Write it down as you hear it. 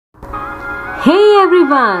Hey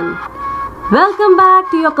everyone! Welcome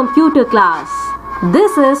back to your computer class.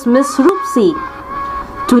 This is Miss Rupsi.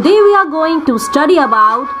 Today we are going to study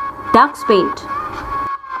about TuxPaint.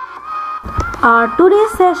 Our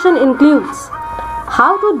today's session includes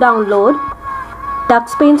how to download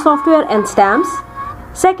TuxPaint software and stamps.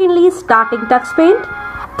 Secondly, starting TuxPaint.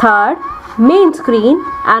 Third, main screen.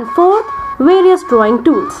 And fourth, various drawing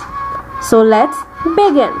tools. So let's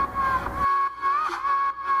begin.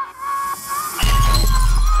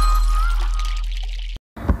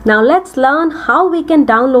 Now let's learn how we can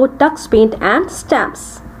download TuxPaint and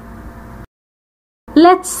stamps.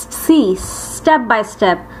 Let's see step by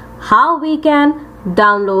step how we can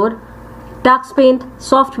download TuxPaint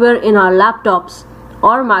software in our laptops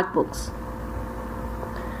or MacBooks.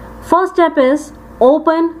 First step is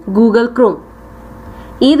open Google Chrome.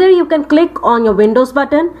 Either you can click on your Windows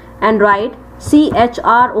button and write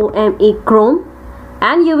CHROME Chrome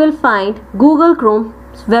and you will find Google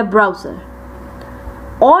Chrome's web browser.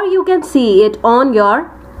 Or you can see it on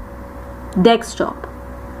your desktop.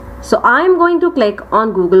 So I am going to click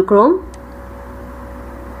on Google Chrome.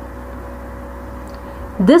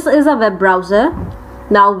 This is a web browser.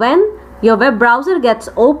 Now when your web browser gets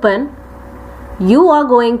open, you are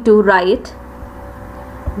going to write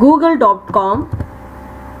google.com.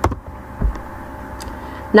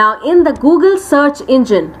 Now in the Google search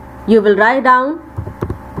engine, you will write down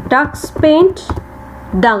TuxPaint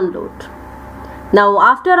download. Now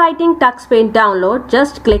after writing TuxPaint download,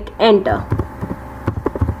 just click enter.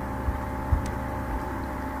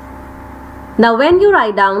 Now when you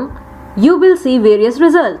write down, you will see various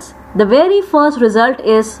results. The very first result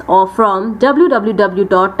is from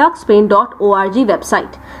www.tuxpaint.org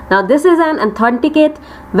website. Now this is an authenticate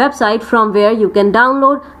website from where you can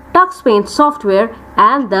download TuxPaint software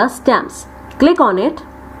and the stamps. Click on it.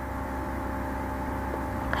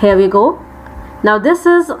 Here we go. Now this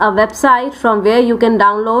is a website from where you can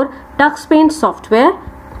download TuxPaint software.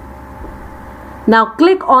 Now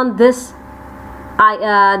click on this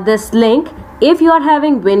link. If you are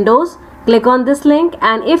having Windows, click on this link,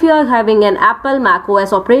 and if you are having an Apple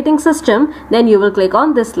macOS operating system, then you will click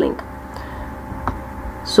on this link.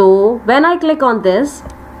 So when I click on this,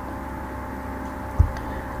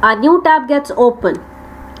 a new tab gets open.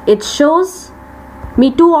 It shows me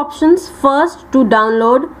two options. First, to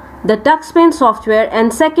download the TuxPaint software,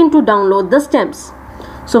 and second, to download the stamps.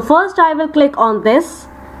 So first I will click on this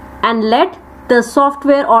and let the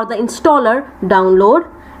software or the installer download,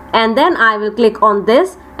 and then I will click on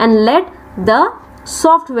this and let the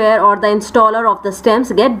software or the installer of the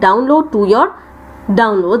stamps get download to your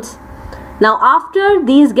downloads. Now after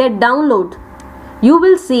these get download, you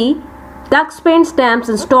will see TuxPaint stamps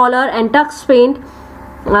installer and TuxPaint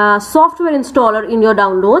software installer in your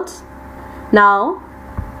downloads. Now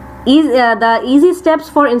the easy steps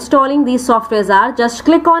for installing these softwares are just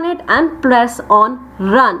click on it and press on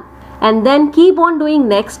run, and then keep on doing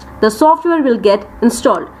next. The software will get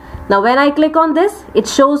installed. Now when I click on this, it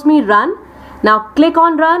shows me run. Now click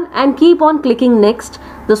on run and keep on clicking next.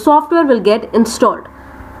 The software will get installed.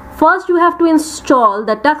 First you have to install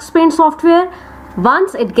the TuxPaint software.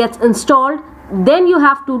 Once it gets installed, then you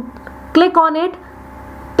have to click on it,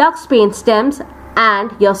 TuxPaint stamps,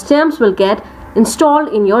 and your stamps will get installed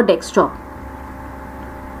in your desktop.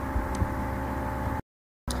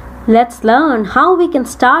 Let's learn how we can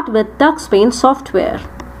start with TuxPaint software.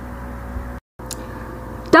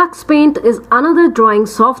 TuxPaint is another drawing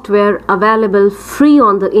software available free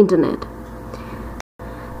on the internet.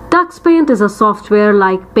 TuxPaint is a software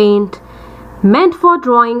like Paint, meant for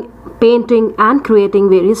drawing, painting, and creating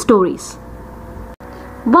various stories.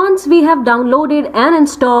 Once we have downloaded and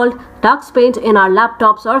installed TuxPaint in our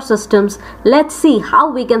laptops or systems, let's see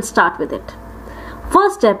how we can start with it.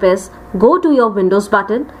 First step is go to your Windows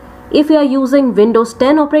button. If you are using Windows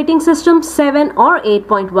 10 operating system, 7 or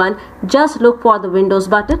 8.1, just look for the Windows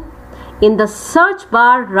button. In the search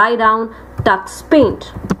bar, write down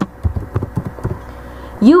TuxPaint.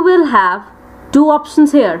 You will have two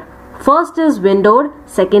options here. First is windowed,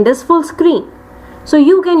 second is full screen. So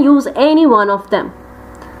you can use any one of them.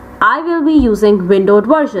 I will be using windowed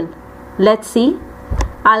version. Let's see.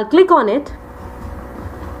 I'll click on it.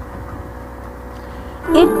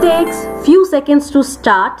 It takes few seconds to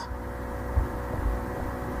start.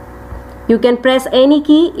 You can press any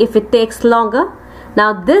key if it takes longer.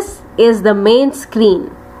 Now this is the main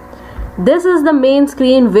screen. This is the main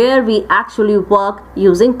screen where we actually work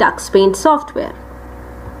using TuxPaint software.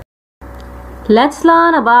 Let's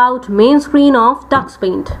learn about main screen of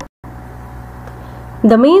TuxPaint.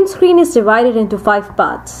 The main screen is divided into 5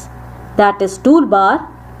 parts. That is toolbar,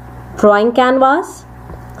 drawing canvas,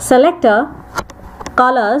 selector,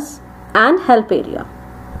 colors and help area.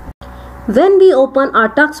 When we open our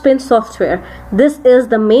TuxPaint software, this is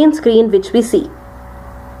the main screen which we see.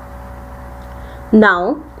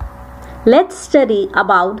 Now, let's study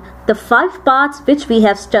about the 5 parts which we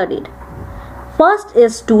have studied. First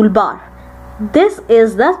is toolbar. This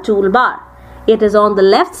is the toolbar. It is on the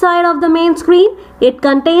left side of the main screen. It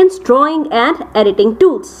contains drawing and editing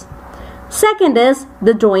tools. Second is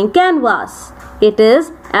the drawing canvas. It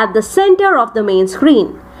is at the center of the main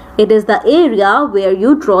screen. It is the area where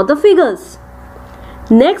you draw the figures.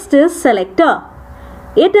 Next is selector.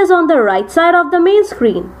 It is on the right side of the main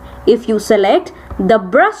screen. If you select the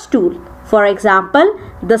brush tool, for example,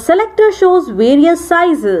 the selector shows various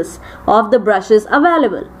sizes of the brushes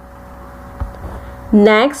available.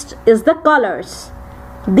 Next is the colors.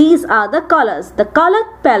 These are the colors. The color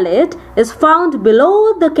palette is found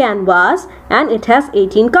below the canvas and it has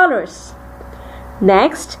 18 colors.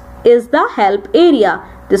 Next is the help area.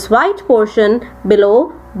 This white portion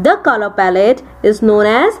below the color palette is known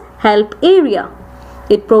as help area.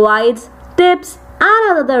 It provides tips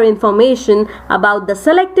and other information about the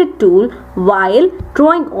selected tool while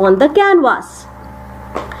drawing on the canvas.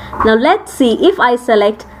 Now let's see if I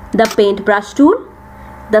select the paintbrush tool.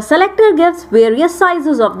 The selector gives various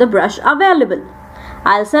sizes of the brush available.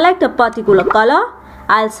 I'll select a particular color.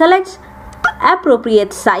 I'll select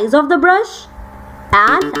appropriate size of the brush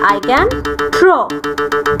and I can draw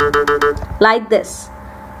like this.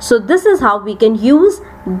 So this is how we can use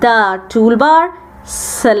the toolbar,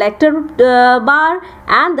 selector bar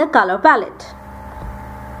and the color palette.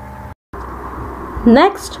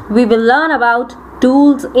 Next, we will learn about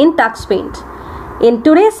tools in TuxPaint. In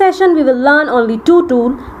today's session, we will learn only 2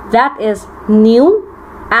 tools, that is New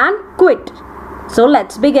and Quit. So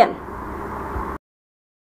let's begin.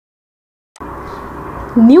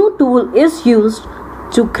 New tool is used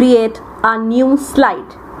to create a new slide.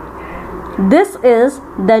 This is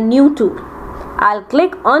the New tool. I'll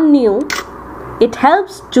click on New. It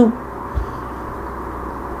helps to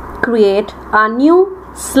create a new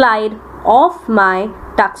slide of my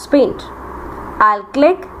TuxPaint. I'll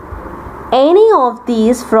click any of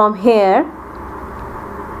these from here,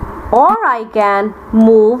 or I can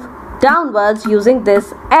move downwards using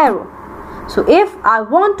this arrow. So if I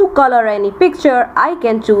want to color any picture, I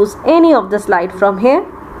can choose any of the slide from here.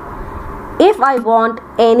 If I want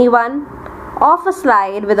any one of a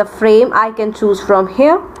slide with a frame, I can choose from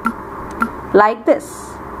here like this.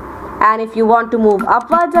 And if you want to move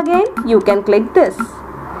upwards again, you can click this.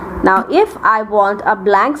 Now if I want a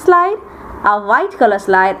blank slide, a white color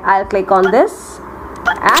slide, I'll click on this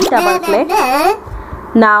and double click.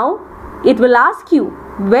 Now it will ask you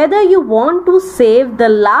whether you want to save the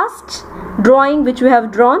last drawing which you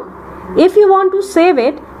have drawn. If you want to save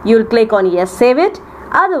it, you'll click on yes, save it.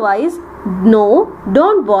 Otherwise, no,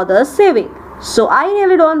 don't bother saving. So I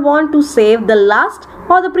really don't want to save the last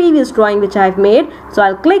or the previous drawing which I've made. So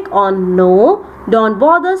I'll click on no, don't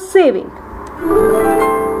bother saving.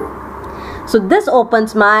 So this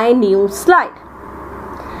opens my new slide.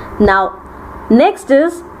 Now next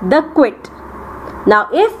is the quit. Now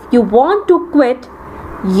if you want to quit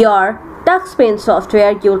your TuxPaint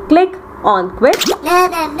software, you'll click on quit.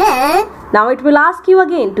 Now it will ask you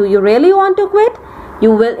again, do you really want to quit?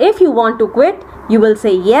 You will, if you want to quit, you will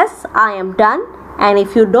say yes, I am done. And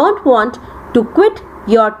if you don't want to quit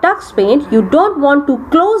your TuxPaint, you don't want to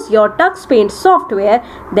close your TuxPaint software,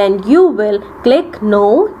 then you will click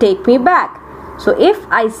no, take me back. So if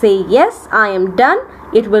I say yes, I am done,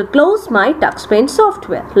 it will close my TuxPaint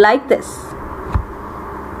software like this.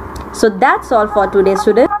 So that's all for today,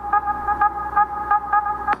 students.